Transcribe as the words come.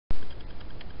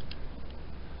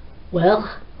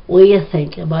Well, what do you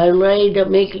think? Am I ready to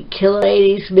make a killer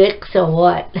 80s mix or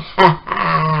what?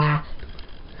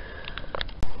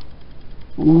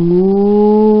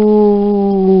 Ooh,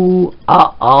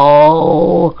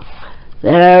 uh-oh.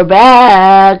 They're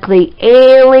back, the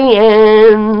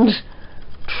aliens.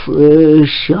 Trisha.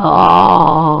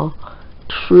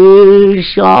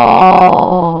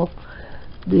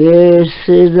 This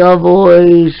is the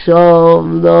voice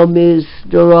of the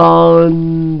Mr.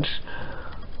 Ons.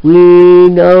 We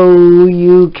know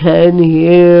you can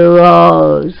hear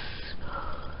us.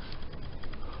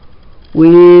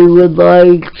 We would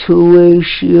like to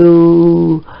wish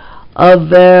you a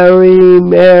very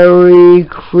Merry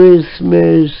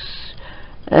Christmas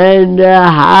and a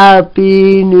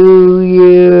Happy New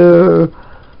Year.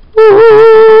 Ooh,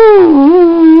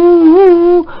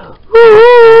 ooh.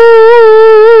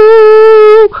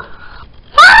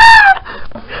 Ah!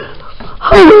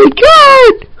 Oh my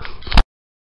God!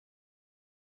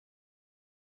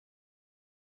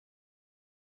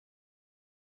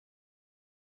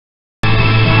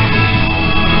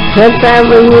 Can't have a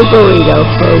new burrito,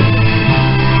 folks.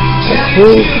 It's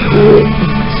different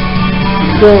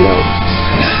than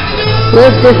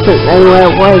what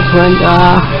it was when the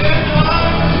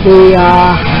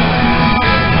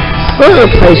burger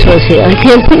place was here. I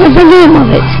can't think of the name of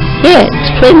it. Yeah,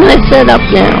 it's pretty nice set up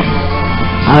now.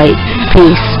 Alright,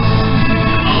 peace.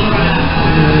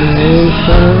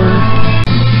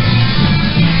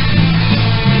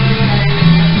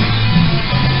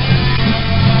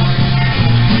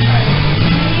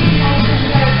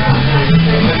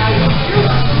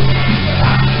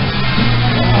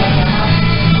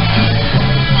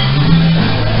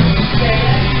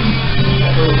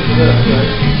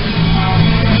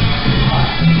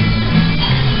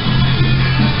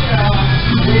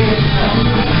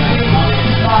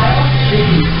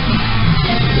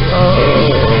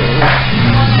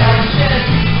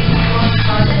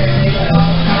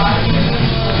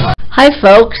 Hi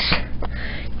folks,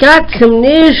 got some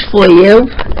news for you.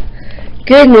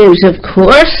 Good news, of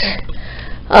course.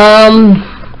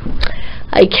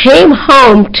 I came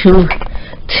home to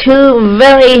two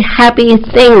very happy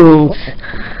things.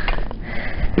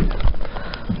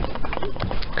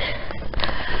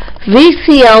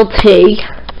 VCLT,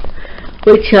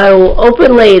 which I will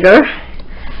open later,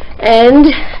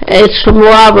 and it's from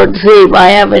Robert Zeeb. I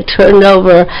have it turned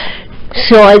over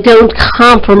so I don't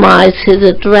compromise his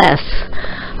address.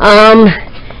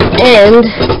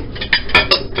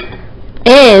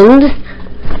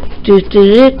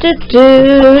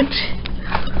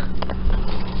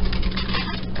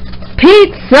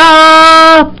 Pizza!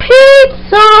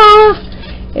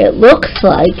 It looks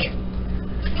like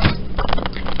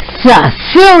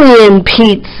Sicilian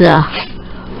pizza.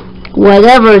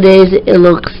 Whatever it is, it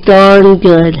looks darn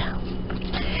good.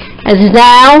 As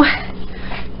now,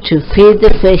 to feed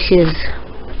the fishes.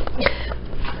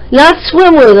 Not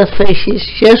swim with the fishes,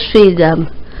 just feed them.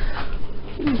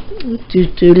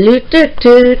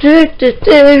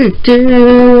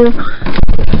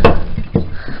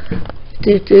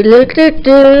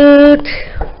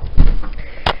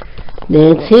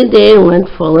 Nancy and Dan went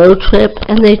for a little trip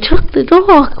and they took the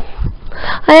dog.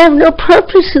 I have no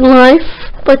purpose in life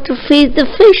but to feed the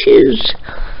fishes.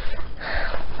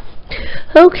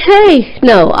 Okay,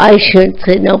 no, I shouldn't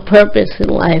say no purpose in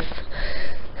life.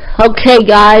 Okay,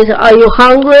 guys, are you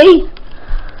hungry?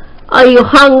 Are you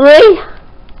hungry?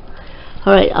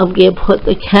 Alright, I'm going to put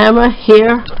the camera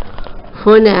here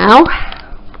for now.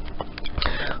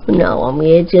 No, I'm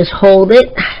going to just hold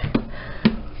it.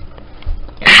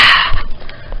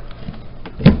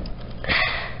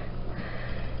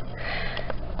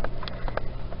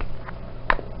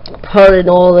 Pardon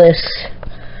all this.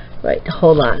 Right,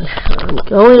 hold on. I'm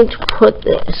going to put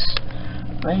this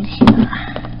right here.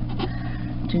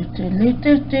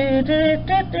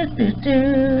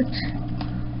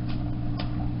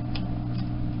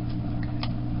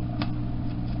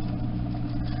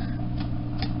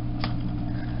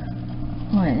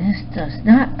 Boy, this does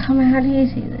not come out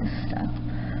easy, this stuff.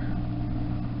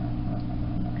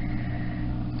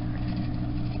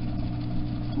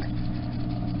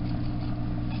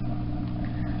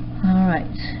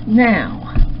 Alright, now.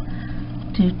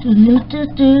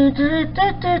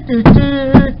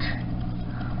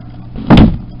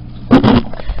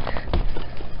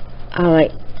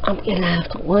 Alright, I'm gonna have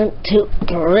to 1, 2,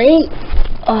 3.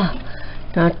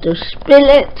 Not to spill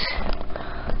it.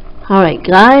 Alright,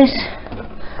 guys.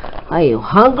 Are you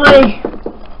hungry?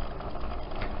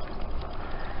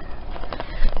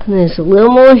 And there's a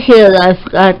little more here that I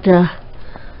forgot to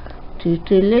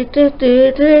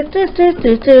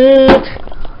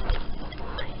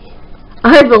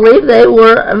I believe they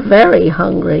were very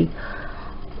hungry.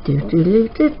 Do, do, do,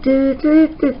 do, do, do,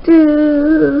 do,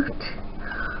 do.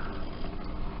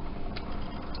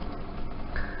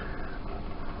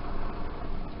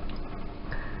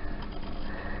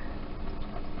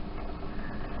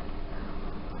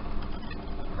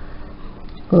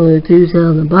 Well, the dudes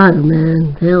on the bottom,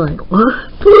 man, they're like,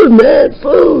 what? Food, man,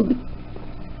 food!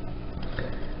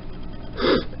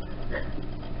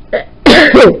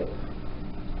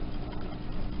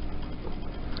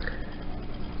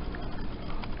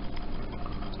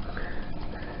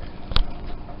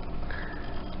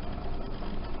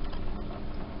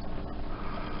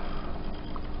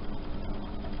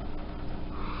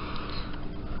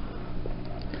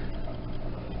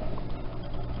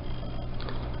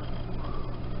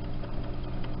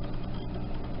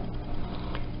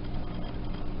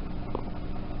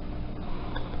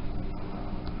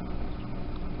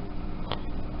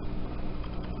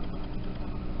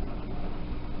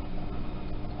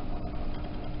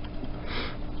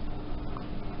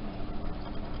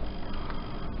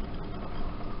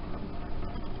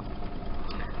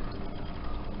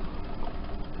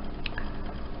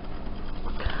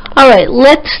 Alright,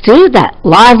 let's do that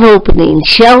live opening,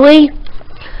 shall we?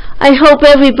 I hope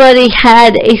everybody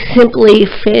had a simply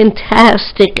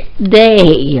fantastic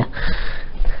day.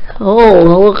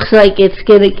 Oh, looks like it's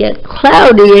going to get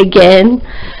cloudy again.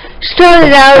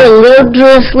 Started out a little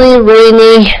drizzly,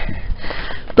 rainy,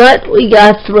 but we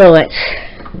got through it.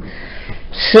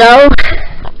 So,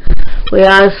 we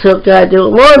also got to do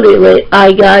laundry.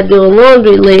 I got to do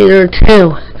laundry later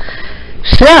too.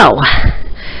 So,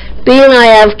 being I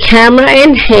have camera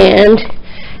in hand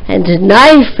and a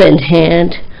knife in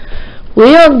hand,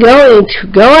 we are going to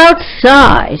go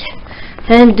outside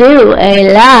and do a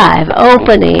live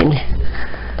opening.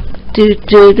 Do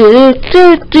do do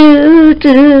do do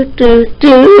do do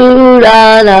do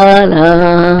la la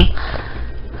la.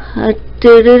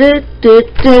 Do do do do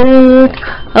do.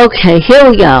 Okay, here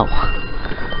we go.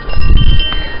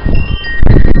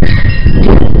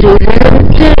 Do do do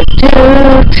do do.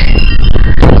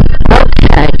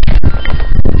 Okay.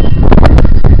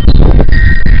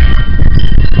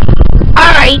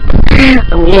 Alright,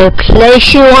 I'm going to place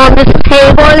you on this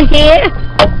table here.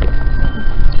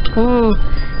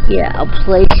 Yeah, I'll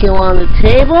place you on the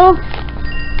table.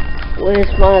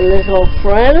 Where's my little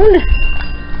friend?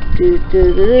 Do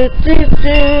do do do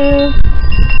do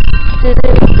do do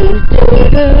do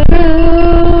do do.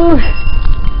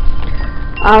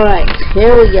 Alright,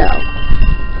 here we go.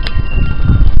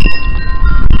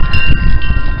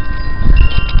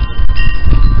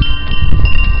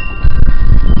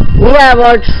 We have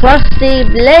our trusty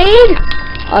blade,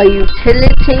 our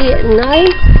utility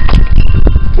knife.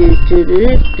 Do, do, do,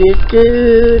 do,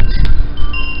 do.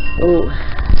 Oh,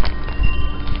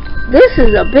 this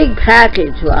is a big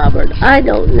package, Robert. I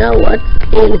don't know what's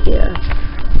in here,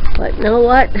 but you know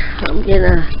what? I'm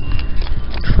gonna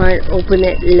try and open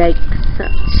it like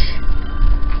such,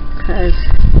 cause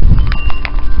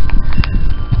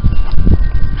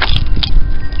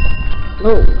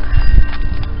oh.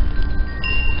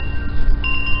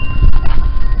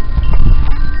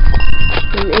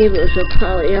 The neighbors are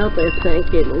probably out there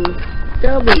thinking,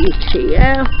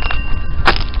 WTF?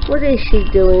 What is she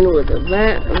doing with a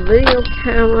video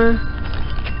camera,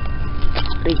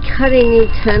 a cutting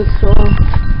utensil,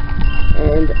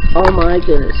 and oh my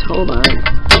goodness, hold on.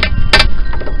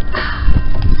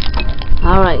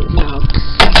 Alright, folks.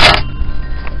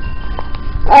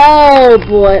 Oh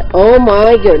boy, oh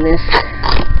my goodness.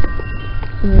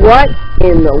 What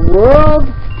in the world?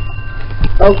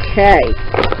 Okay.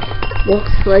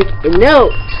 Looks like a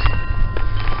note.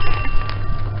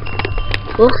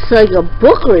 Looks like a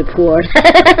book report.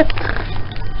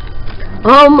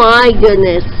 Oh my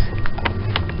goodness.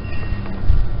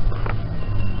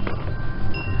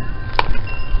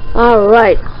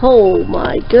 Alright. Oh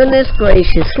my goodness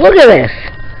gracious. Look at this.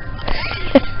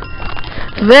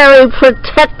 Very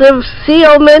protective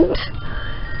sealment.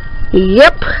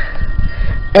 Yep.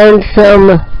 And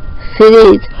some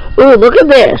CDs. Ooh, look at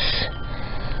this.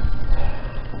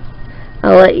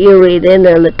 I'll let you read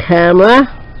into the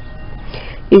camera.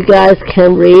 You guys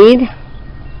can read.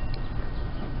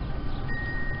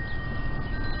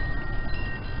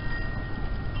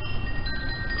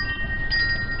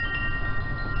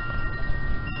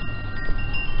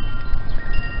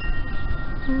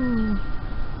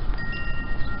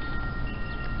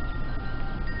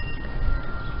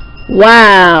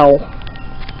 Wow.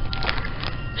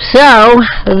 So,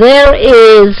 there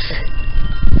is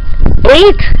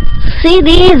 8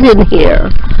 CDs in here.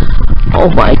 Oh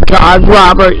my God,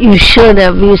 Robert, you should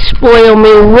have. You spoiled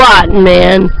me rotten,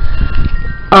 man.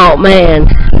 Oh man,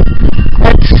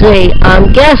 let's see,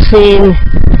 I'm guessing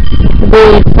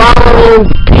the following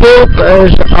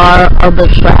papers are of the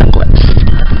track list.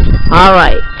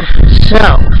 Alright,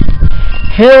 so,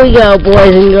 here we go,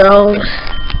 boys and girls.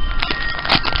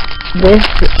 This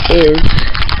is,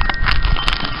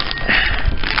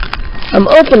 I'm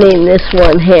opening this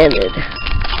one-handed.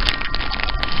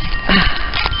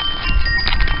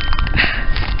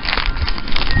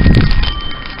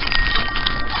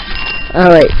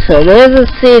 Alright, so there's the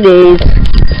CDs.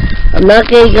 I'm not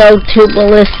going to go too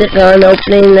ballistic on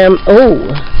opening them.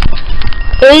 Oh,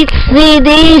 8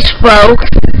 CDs, folks,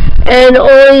 and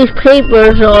all these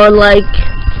papers are like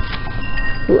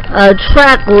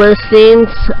track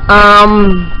listings.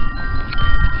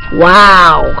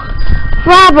 Wow.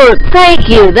 Robert, thank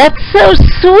you. That's so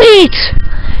sweet.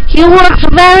 You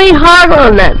worked very hard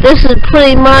on that. This is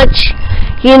pretty much,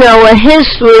 you know, a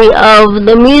history of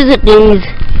the music he's,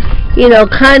 you know,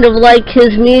 kind of like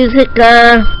his music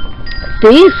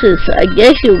thesis, I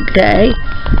guess you could say.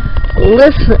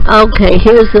 Listen, okay,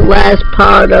 here's the last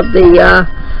part of the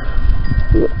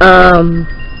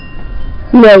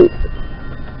note.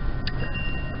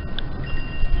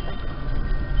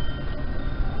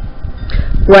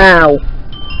 Wow.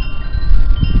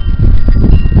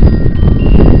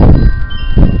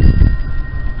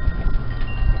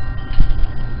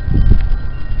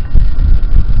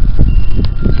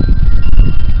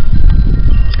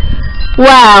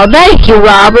 Wow, thank you,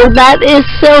 Robert. That is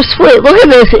so sweet. Look at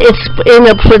this. It's in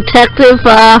a protective,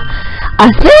 I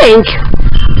think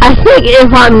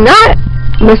if I'm not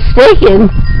mistaken,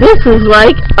 this is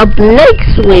like a Blake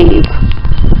sleeve,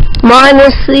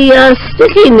 minus the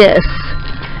stickiness.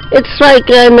 It's like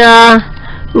an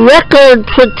record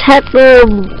protector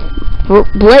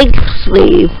Blake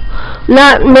sleeve.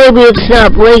 Not, maybe it's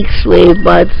not Blake sleeve,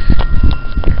 but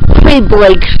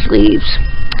pre-Blake sleeves.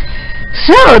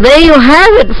 So, there you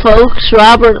have it, folks.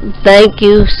 Robert, thank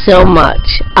you so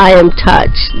much. I am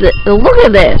touched. Look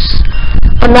at this.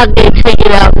 I'm not going to take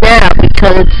it out now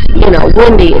because it's, you know,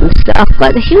 windy and stuff,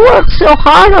 but he worked so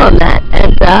hard on that,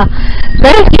 and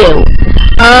thank you.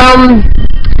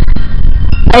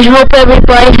 I hope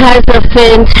everybody has a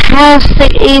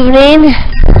fantastic evening.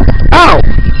 Oh,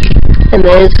 and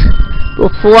there's,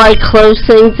 before I close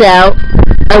things out,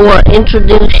 I want to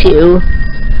introduce you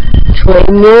to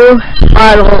a new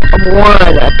bottle of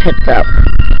wine I picked up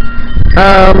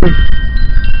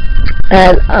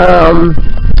at a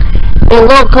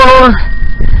local,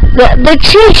 the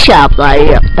cheese shop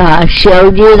I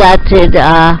showed you that it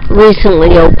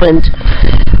recently opened.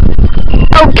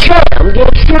 Okay, I'm going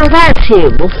to share that to you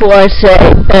before I say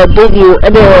bid you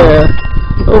adieu.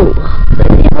 Oh, the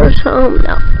neighbor's home?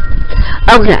 No.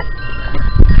 Okay.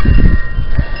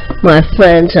 My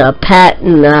friends Pat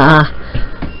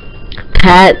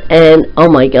and, oh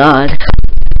my God,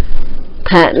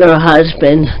 Pat and her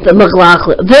husband, the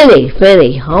McLaughlin,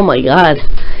 Vinny, oh my God.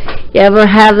 You ever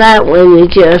have that when you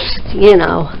just, you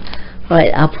know,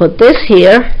 right, I'll put this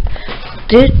here.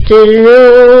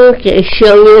 Okay,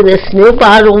 show you this new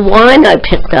bottle of wine I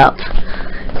picked up.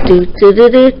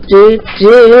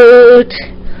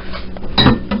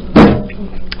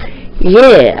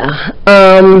 Yeah,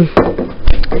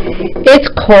 it's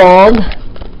called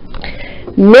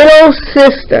Middle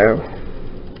Sister.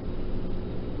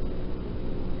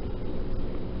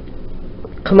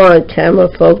 Come on, camera,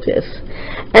 focus.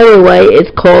 Anyway,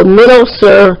 it's called Middle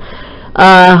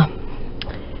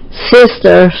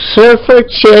Sister Surfer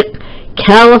Chick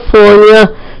California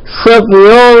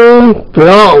Sauvignon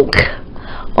Blanc,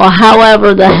 or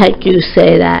however the heck you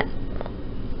say that.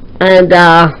 And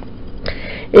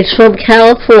it's from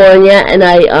California, and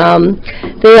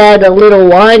they had a little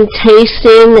wine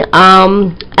tasting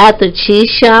at the cheese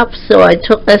shop, so I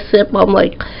took a sip. I'm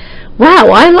like, wow,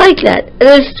 I like that. And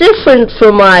it's different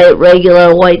from my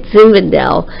regular white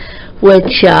Zinfandel,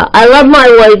 which I love my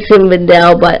white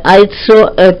Zinfandel, but I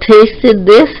tasted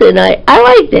this and I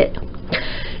liked it.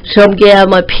 So I'm getting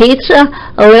my pizza,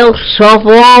 a little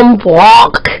Sauvignon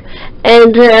Blanc,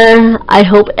 and I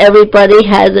hope everybody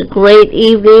has a great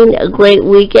evening, a great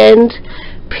weekend.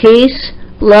 Peace,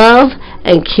 love,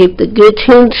 and keep the good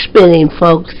tunes spinning,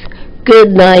 folks.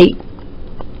 Good night.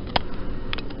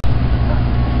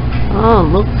 Oh,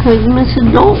 looks like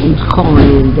Mrs. Dalton's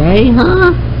calling today,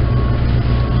 huh?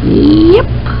 Yep.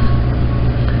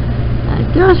 That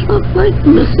does look like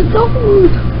Mrs. Dalton.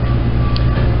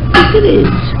 Look it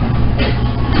is.